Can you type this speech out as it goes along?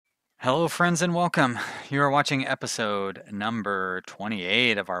Hello, friends, and welcome. You are watching episode number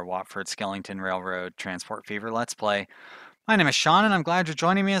 28 of our Wattford Skellington Railroad Transport Fever Let's Play. My name is Sean, and I'm glad you're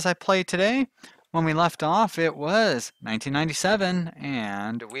joining me as I play today. When we left off, it was 1997,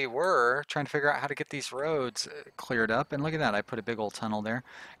 and we were trying to figure out how to get these roads cleared up. And look at that, I put a big old tunnel there.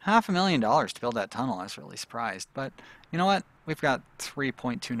 $500,000 to build that tunnel. I was really surprised. But you know what? We've got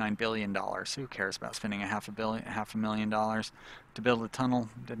 $3.29 billion. So who cares about spending half a million dollars to build a tunnel?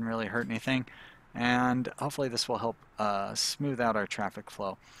 Didn't really hurt anything. And hopefully this will help smooth out our traffic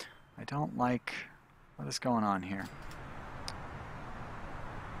flow. I don't like what is going on here.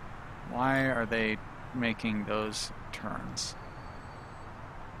 Why are they making those turns?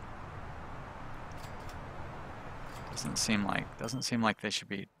 Doesn't seem like they should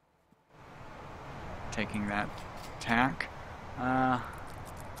be taking that tack. Do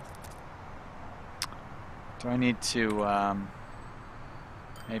I need to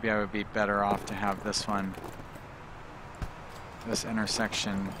maybe I would be better off to have this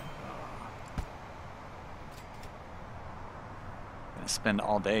intersection spend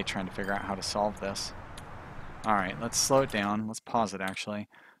all day trying to figure out how to solve this. Alright, let's slow it down. Let's pause it actually.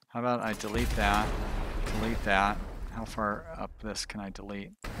 How about I delete that, delete that. How far up this can I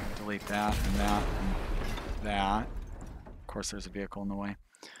delete? Delete that and that and that. Of course there's a vehicle in the way.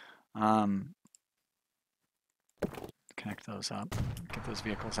 Connect those up. Get those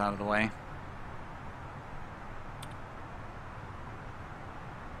vehicles out of the way.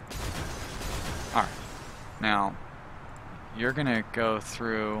 Alright, now you're gonna go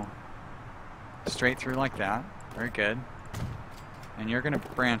through, straight through like that. Very good. And you're gonna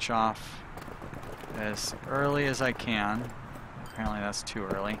branch off as early as I can. Apparently that's too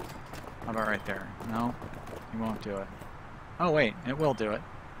early. How about right there? No, you won't do it. Oh wait, it will do it.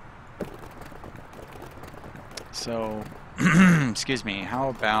 So, excuse me, how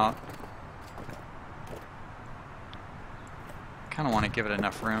about, kind of want to give it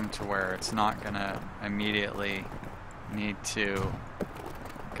enough room to where it's not gonna immediately need to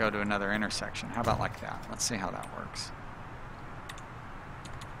go to another intersection. How about like that? Let's see how that works.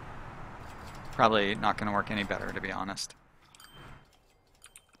 Probably not going to work any better, to be honest.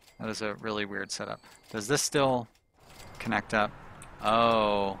 That is a really weird setup. Does this still connect up?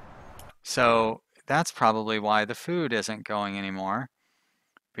 Oh, so that's probably why the food isn't going anymore,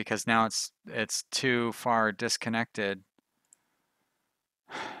 because now it's too far disconnected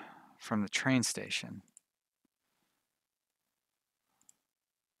from the train station.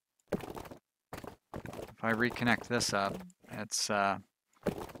 If I reconnect this up, it's all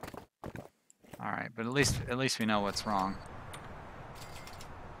right, but at least we know what's wrong.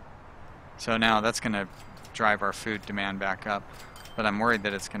 So now that's going to drive our food demand back up, but I'm worried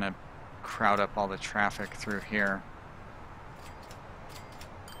that it's going to crowd up all the traffic through here.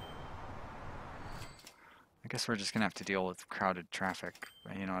 I guess we're just going to have to deal with crowded traffic,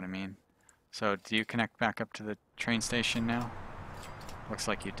 you know what I mean? So do you connect back up to the train station now? Looks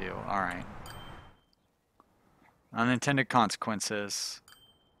like you do. All right. Unintended consequences.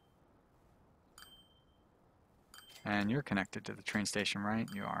 And you're connected to the train station, right?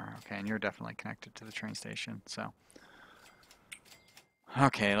 You are. Okay, and you're definitely connected to the train station, so.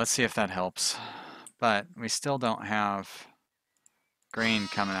 Okay, let's see if that helps. But we still don't have grain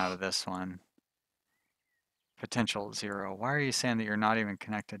coming out of this one. Potential 0. Why are you saying that you're not even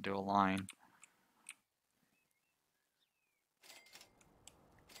connected to a line?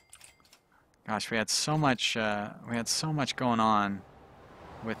 Gosh, we had so much going on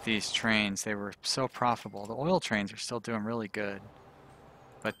with these trains. They were so profitable. The oil trains are still doing really good.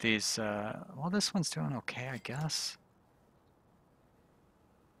 But these, well, this one's doing okay, I guess.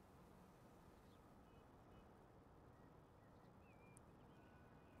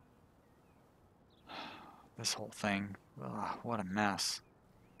 This whole thing, ugh, what a mess.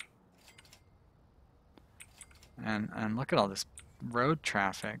 And look at all this road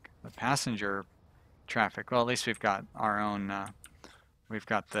traffic, the passenger traffic. Well, at least we've got our own, we've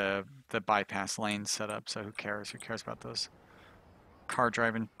got the bypass lane set up, so who cares? Who cares about those car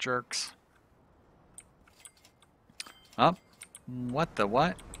driving jerks? Oh, what the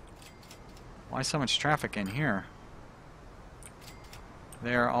what? Why so much traffic in here?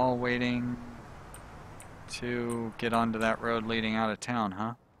 They're all waiting to get onto that road leading out of town,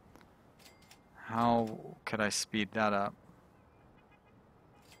 huh? How could I speed that up?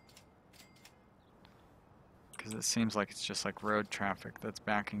 Because it seems like it's just like road traffic that's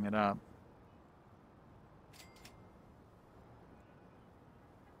backing it up.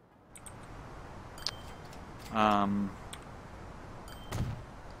 I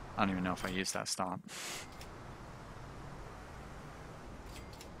don't even know if I used that stop.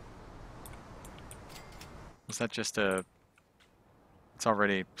 Is that just a... It's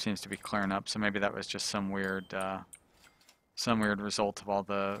already seems to be clearing up, so maybe that was just some weird result of all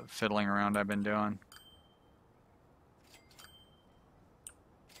the fiddling around I've been doing.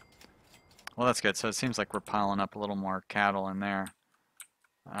 Well, that's good. So it seems like we're piling up a little more cattle in there.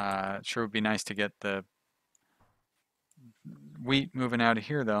 It sure would be nice to get the wheat moving out of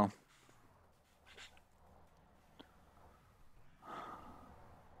here, though.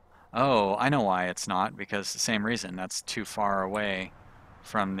 Oh, I know why it's not, because the same reason. That's too far away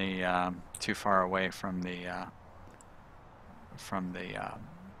from the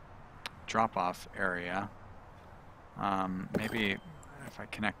drop-off area. Maybe if I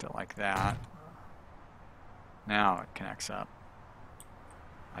connect it like that. Now it connects up.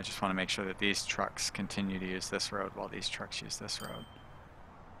 I just want to make sure that these trucks continue to use this road while these trucks use this road.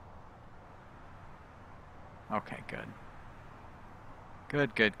 Okay, good.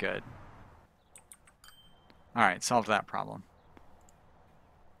 Good, good, good. Alright, solved that problem.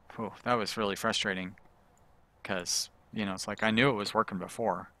 Whew, that was really frustrating because, you know, it's like I knew it was working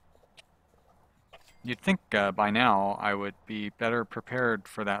before. You'd think by now I would be better prepared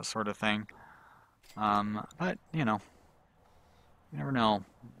for that sort of thing. But, you know, you never know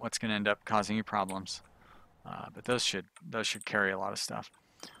what's going to end up causing you problems. But those should carry a lot of stuff.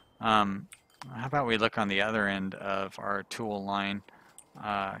 How about we look on the other end of our tool line,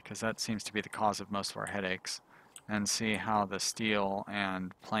 because that seems to be the cause of most of our headaches, and see how the steel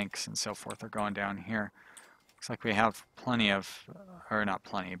and planks and so forth are going down here. Looks like we have plenty of, or not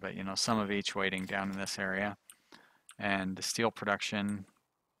plenty, but you know, some of each waiting down in this area. And the steel production,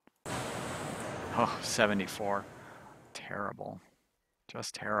 oh, 74. Terrible.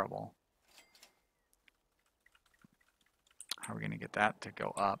 Just terrible. How are we going to get that to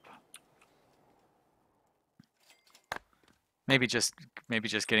go up? Maybe just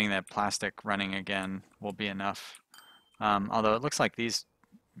getting that plastic running again will be enough. Although it looks like these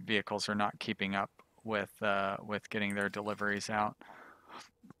vehicles are not keeping up with getting their deliveries out.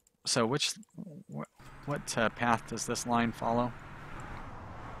 So what path does this line follow?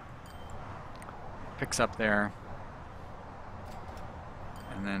 Picks up there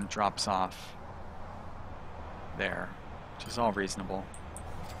and then drops off there, which is all reasonable.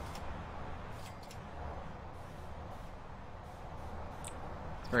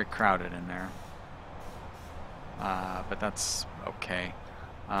 It's very crowded in there, but that's okay.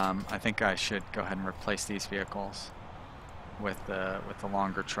 I think I should go ahead and replace these vehicles with the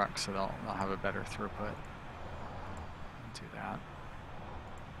longer trucks, so they'll have a better throughput. Do that.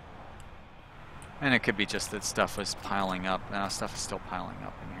 And it could be just that stuff was piling up. Now stuff is still piling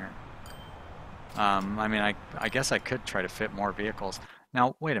up in here. I mean, I guess I could try to fit more vehicles.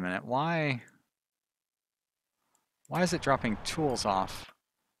 Now, wait a minute. Why is it dropping tools off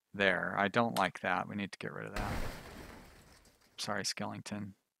there? I don't like that. We need to get rid of that. Sorry,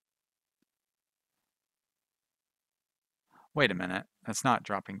 Skellington. Wait a minute. That's not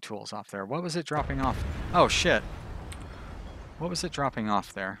dropping tools off there. What was it dropping off? Oh, shit. What was it dropping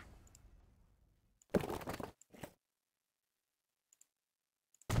off there?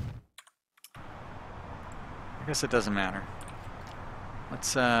 I guess it doesn't matter.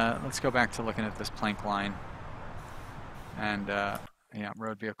 Let's go back to looking at this plank line. And yeah,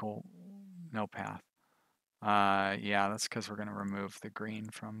 road vehicle, no path. Yeah, that's because we're going to remove the green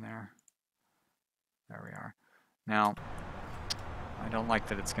from there. There we are. Now, I don't like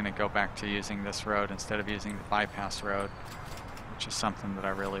that it's going to go back to using this road instead of using the bypass road, which is something that I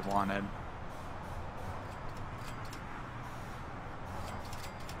really wanted.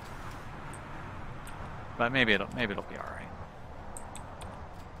 But maybe it'll be all right.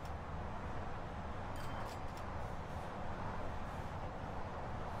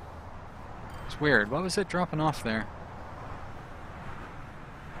 It's weird. What was it dropping off there?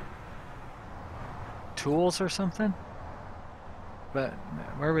 Tools or something? But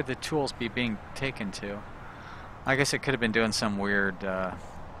where would the tools be being taken to? I guess it could have been doing some weird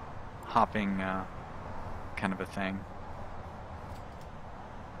hopping kind of a thing.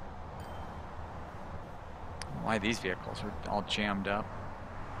 Why these vehicles are all jammed up?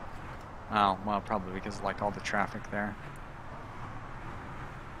 Oh, well, probably because of, like, all the traffic there.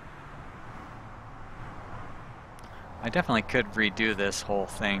 I definitely could redo this whole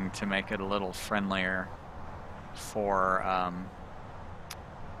thing to make it a little friendlier for,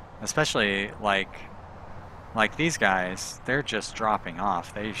 especially like these guys. They're just dropping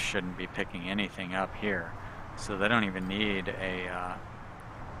off. They shouldn't be picking anything up here, so they don't even need a.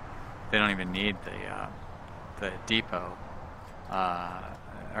 They don't even need the depot,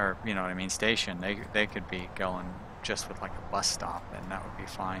 or you know what I mean, station. They could be going just with like a bus stop, and that would be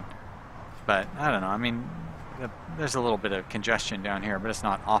fine. But I don't know. I mean, there's a little bit of congestion down here, but it's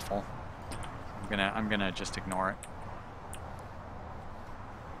not awful. I'm gonna just ignore it.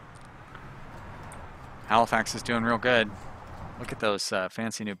 Halifax is doing real good. Look at those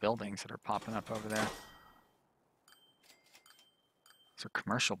fancy new buildings that are popping up over there. These are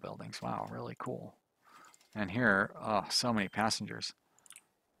commercial buildings. Wow, really cool. And here, oh, so many passengers.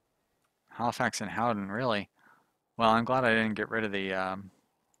 Halifax and Howden, really. Well, I'm glad I didn't get rid of the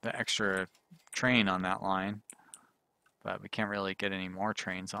extra train on that line, but we can't really get any more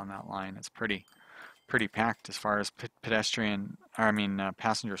trains on that line. It's pretty packed as far as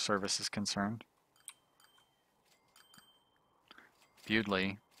passenger service is concerned.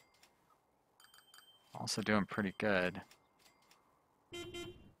 Bewdley also doing pretty good.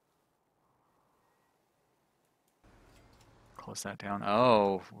 Close that down.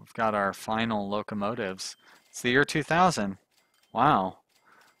 Oh, we've got our final locomotives. It's the year 2000. Wow.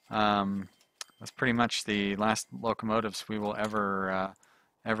 That's pretty much the last locomotives we will ever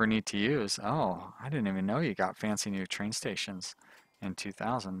need to use. Oh, I didn't even know you got fancy new train stations in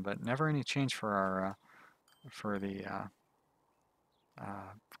 2000, but never any change for our for the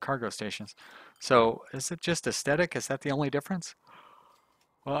cargo stations. So is it just aesthetic? Is that the only difference?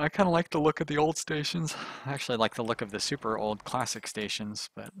 Well, I kind of like the look of the old stations. I actually like the look of the super old classic stations,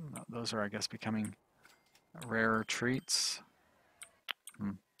 but those are, I guess, becoming rarer treats.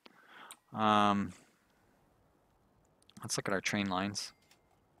 Let's look at our train lines.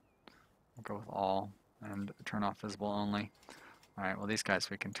 We'll go with all and turn off visible only. All right, well, these guys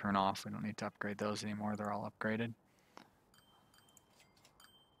we can turn off. We don't need to upgrade those anymore. They're all upgraded.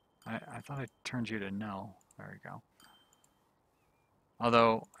 I thought I turned you to no. There we go.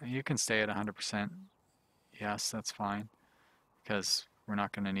 Although you can stay at 100%. Yes, that's fine, because we're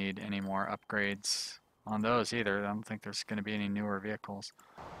not going to need any more upgrades on those either. I don't think there's going to be any newer vehicles.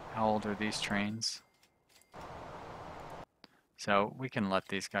 How old are these trains? So we can let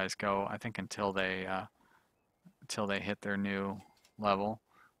these guys go, I think, until they hit their new level.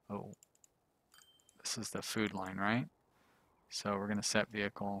 Oh, this is the food line, right? So we're going to set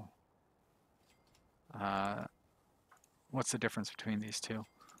vehicle. What's the difference between these two?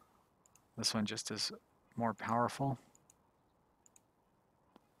 This one just is more powerful.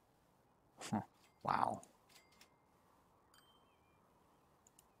 Wow.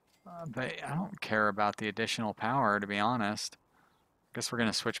 But I don't care about the additional power, to be honest. I guess we're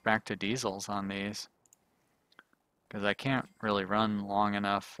going to switch back to diesels on these, because I can't really run long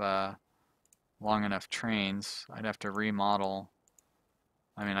enough trains. I'd have to remodel.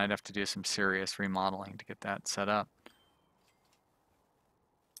 I mean, I'd have to do some serious remodeling to get that set up.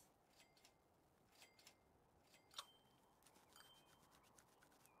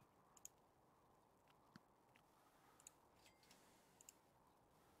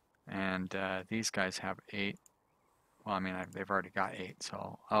 And these guys have 8. Well, I mean, they've already got 8,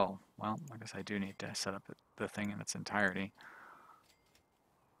 so, oh, well, I guess I do need to set up the thing in its entirety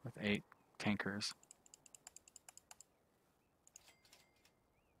with 8 tankers.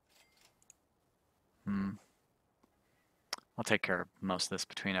 I'll take care of most of this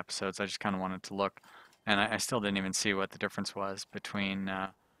between episodes. I just kind of wanted to look, and I still didn't even see what the difference was between the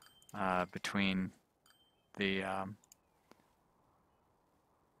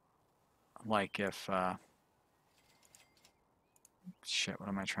like if shit, what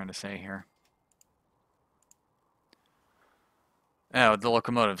am I trying to say here? Oh, the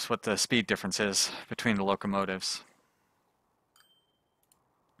locomotives, what the speed difference is between the locomotives.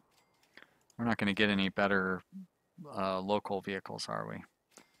 We're not going to get any better local vehicles, are we?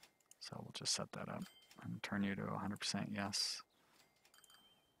 So we'll just set that up and turn you to 100% yes.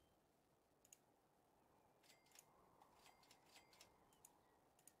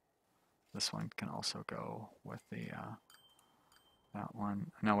 This one can also go with the that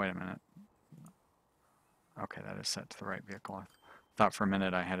one. No, wait a minute. Okay, that is set to the right vehicle. I thought for a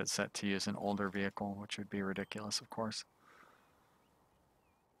minute I had it set to use an older vehicle, which would be ridiculous, of course.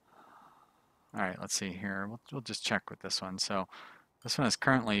 All right, let's see here. We'll just check with this one. So this one is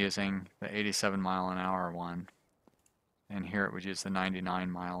currently using the 87 mile an hour one, and here it would use the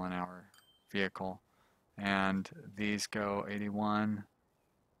 99 mile an hour vehicle. And these go 81,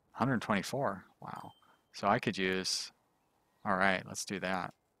 124. Wow. So I could use, all right, let's do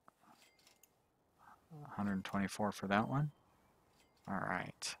that. 124 for that one. All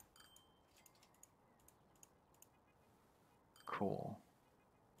right. Cool.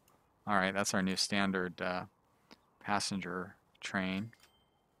 All right, that's our new standard passenger train.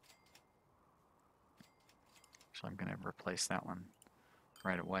 So I'm going to replace that one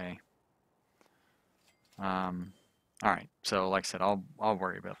right away. All right, so like I said, I'll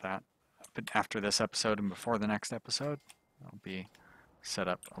worry about that but after this episode and before the next episode, it'll be set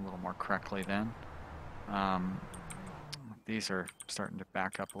up a little more correctly then. These are starting to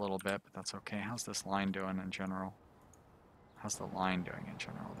back up a little bit, but that's okay. How's this line doing in general? How's the line doing in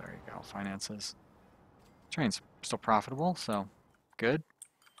general? There you go. Finances. Train's still profitable, so good.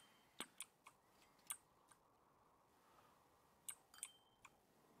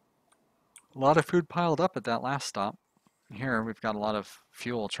 A lot of food piled up at that last stop. Here we've got a lot of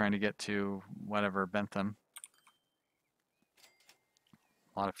fuel trying to get to whatever Bentham.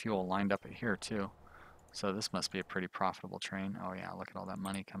 A lot of fuel lined up at here too. So this must be a pretty profitable train. Oh yeah, look at all that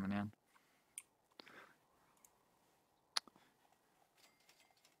money coming in.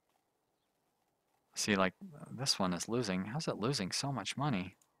 See, like, this one is losing. How's it losing so much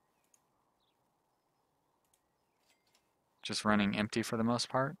money? Just running empty for the most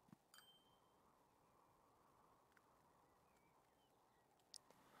part?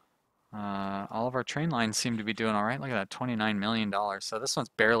 All of our train lines seem to be doing all right. Look at that, $29 million. So this one's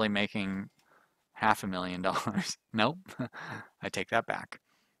barely making $500,000. Nope, I take that back.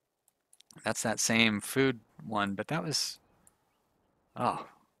 That's that same food one, but that was, oh,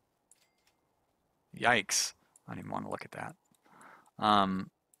 yikes. I don't even want to look at that.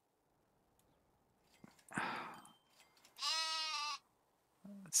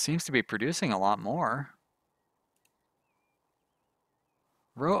 It seems to be producing a lot more.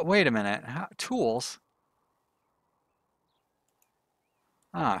 Wait a minute, tools?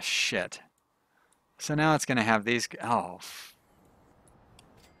 Ah, shit. So now it's going to have these, oh.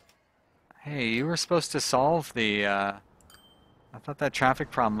 Hey, you were supposed to solve the, I thought that traffic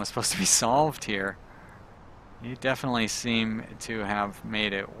problem was supposed to be solved here. You definitely seem to have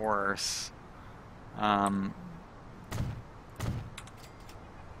made it worse. Where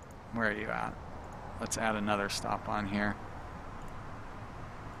are you at? Let's add another stop on here.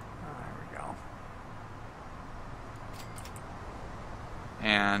 There we go.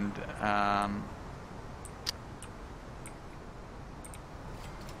 And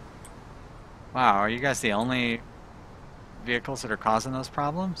wow, are you guys the only vehicles that are causing those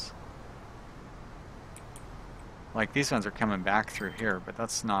problems? Like, these ones are coming back through here, but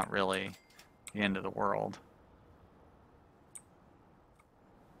that's not really the end of the world.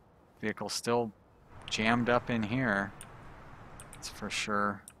 Vehicle's still jammed up in here, that's for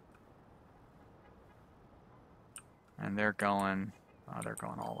sure. And they're going, oh, they're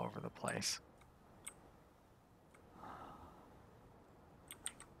going all over the place.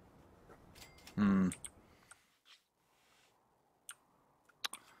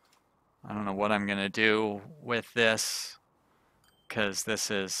 I don't know what I'm gonna do with this, because this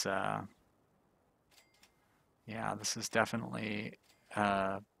is, yeah, this is definitely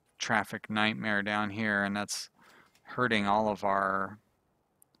a traffic nightmare down here, and that's hurting all of our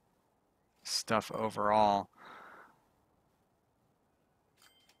stuff overall.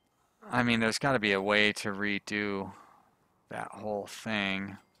 I mean, there's got to be a way to redo that whole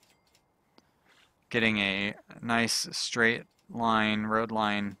thing. Getting a nice straight line, road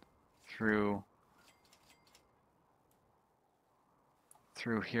line through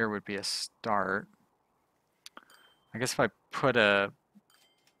here would be a start. I guess if I put a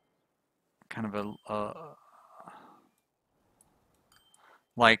kind of a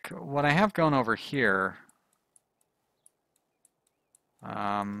like what I have going over here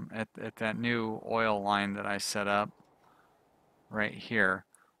at that new oil line that I set up right here,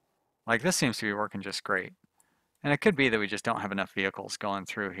 like this seems to be working just great. And it could be that we just don't have enough vehicles going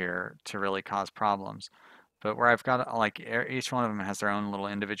through here to really cause problems. But where I've got, like, each one of them has their own little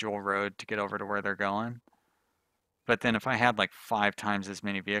individual road to get over to where they're going. But then if I had like 5 times as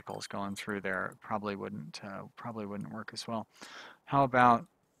many vehicles going through there, it probably wouldn't work as well. How about,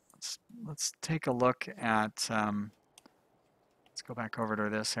 let's take a look at, let's go back over to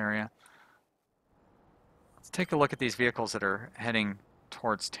this area. Let's take a look at these vehicles that are heading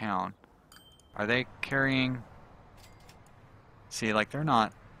towards town. Are they carrying, see, like they're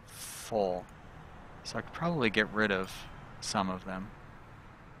not full. So I could probably get rid of some of them,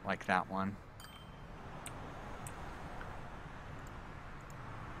 like that one.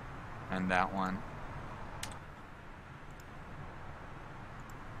 And that one.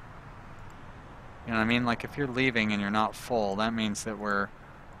 You know what I mean? Like if you're leaving and you're not full, that means that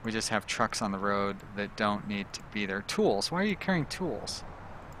we just have trucks on the road that don't need to be there. Tools, why are you carrying tools?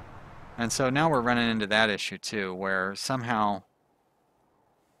 And so now we're running into that issue too, where somehow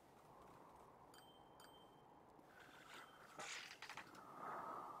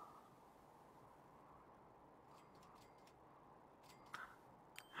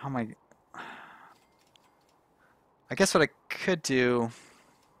how am I guess what I could do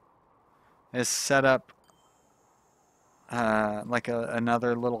is set up like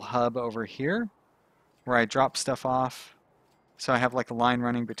another little hub over here where I drop stuff off. So I have like a line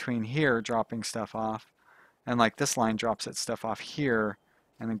running between here dropping stuff off, and like this line drops its stuff off here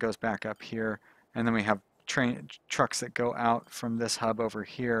and then goes back up here. And then we have trucks that go out from this hub over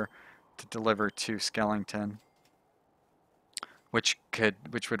here to deliver to Skellington, which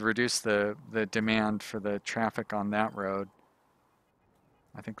would reduce the demand for the traffic on that road.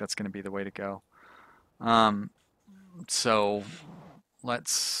 I think that's going to be the way to go. So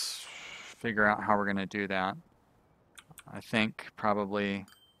let's figure out how we're going to do that. I think probably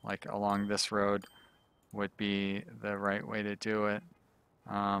like along this road would be the right way to do it.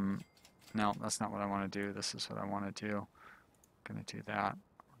 No, that's not what I want to do. This is what I want to do. I'm going to do that.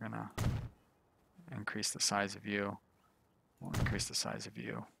 We're going to increase the size of you. We'll increase the size of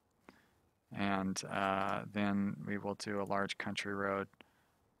you. And then we will do a large country road.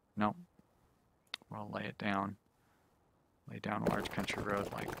 Nope. We'll lay it down. Lay down a large country road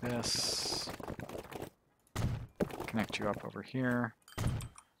like this. Connect you up over here.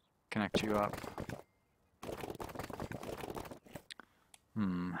 Connect you up.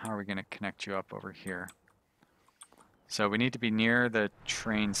 How are we going to connect you up over here? So we need to be near the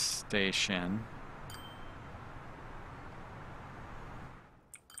train station.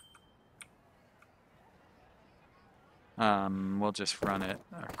 We'll just run it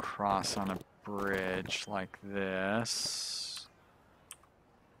across on a bridge like this.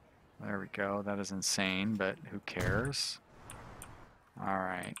 There we go. That is insane, but who cares?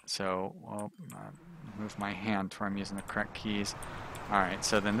 Alright, so we'll move my hand to where I'm using the correct keys. Alright,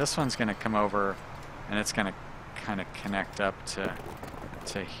 so then this one's going to come over and it's going to kind of connect up to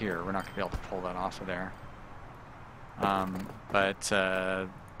here. We're not going to be able to pull that off of there. But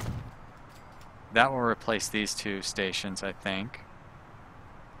that will replace these two stations, I think.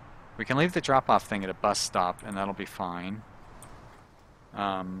 We can leave the drop-off thing at a bus stop and that'll be fine.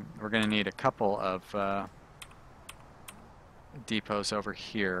 We're going to need a couple of depots over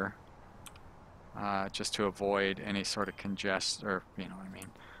here just to avoid any sort of congestion, or you know what I mean.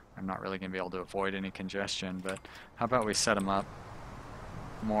 I'm not really going to be able to avoid any congestion, but how about we set them up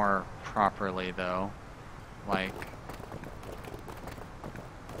more properly though, like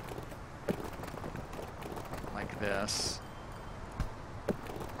this.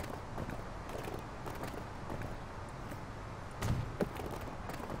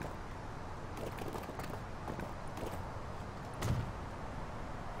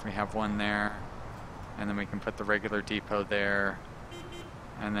 We have one there, and then we can put the regular depot there,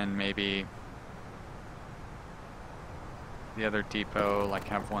 and then maybe the other depot, like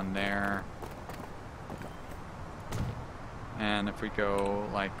have one there. And if we go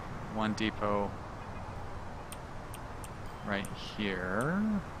like one depot right here.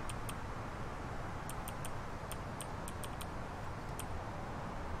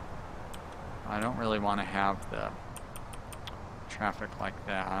 I don't really want to have the traffic like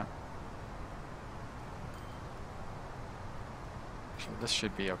that. So this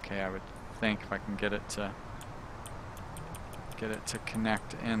should be okay, I would think, if I can get it to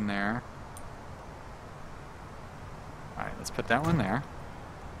connect in there. Alright, let's put that one there.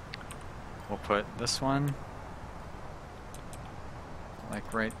 We'll put this one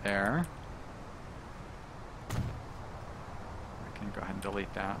like right there. I can go ahead and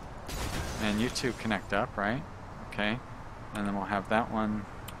delete that. And you two connect up, right? Okay. And then we'll have that one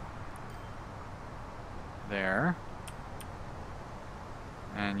there.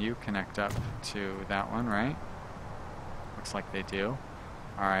 And you connect up to that one, right? Looks like they do.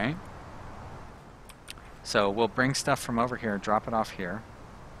 Alright. So we'll bring stuff from over here, drop it off here.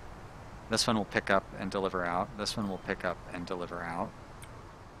 This one will pick up and deliver out. This one will pick up and deliver out.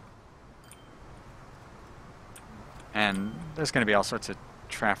 And there's going to be all sorts of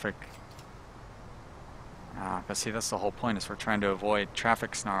traffic. But see, that's the whole point, is we're trying to avoid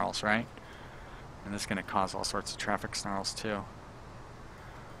traffic snarls, right? And this is going to cause all sorts of traffic snarls too.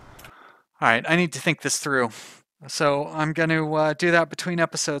 Alright, I need to think this through. So I'm going to do that between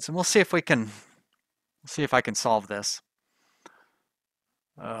episodes, and we'll see if we can, I can solve this.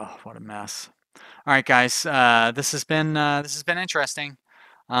 Oh, what a mess. Alright guys, this has been interesting.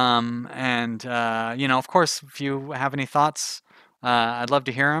 You know, of course, if you have any thoughts, I'd love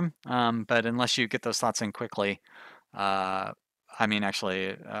to hear them. But unless you get those thoughts in quickly, I mean,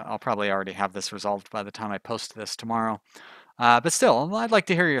 actually, I'll probably already have this resolved by the time I post this tomorrow. But still, I'd like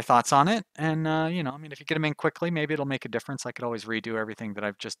to hear your thoughts on it. And, you know, I mean, if you get them in quickly, maybe it'll make a difference. I could always redo everything that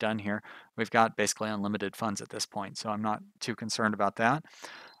I've just done here. We've got basically unlimited funds at this point, so I'm not too concerned about that.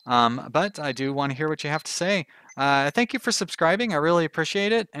 But I do want to hear what you have to say. Thank you for subscribing. I really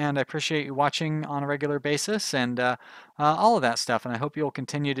appreciate it, and I appreciate you watching on a regular basis and all of that stuff. And I hope you'll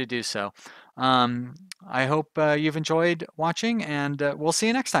continue to do so. I hope you've enjoyed watching, and we'll see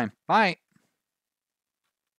you next time. Bye.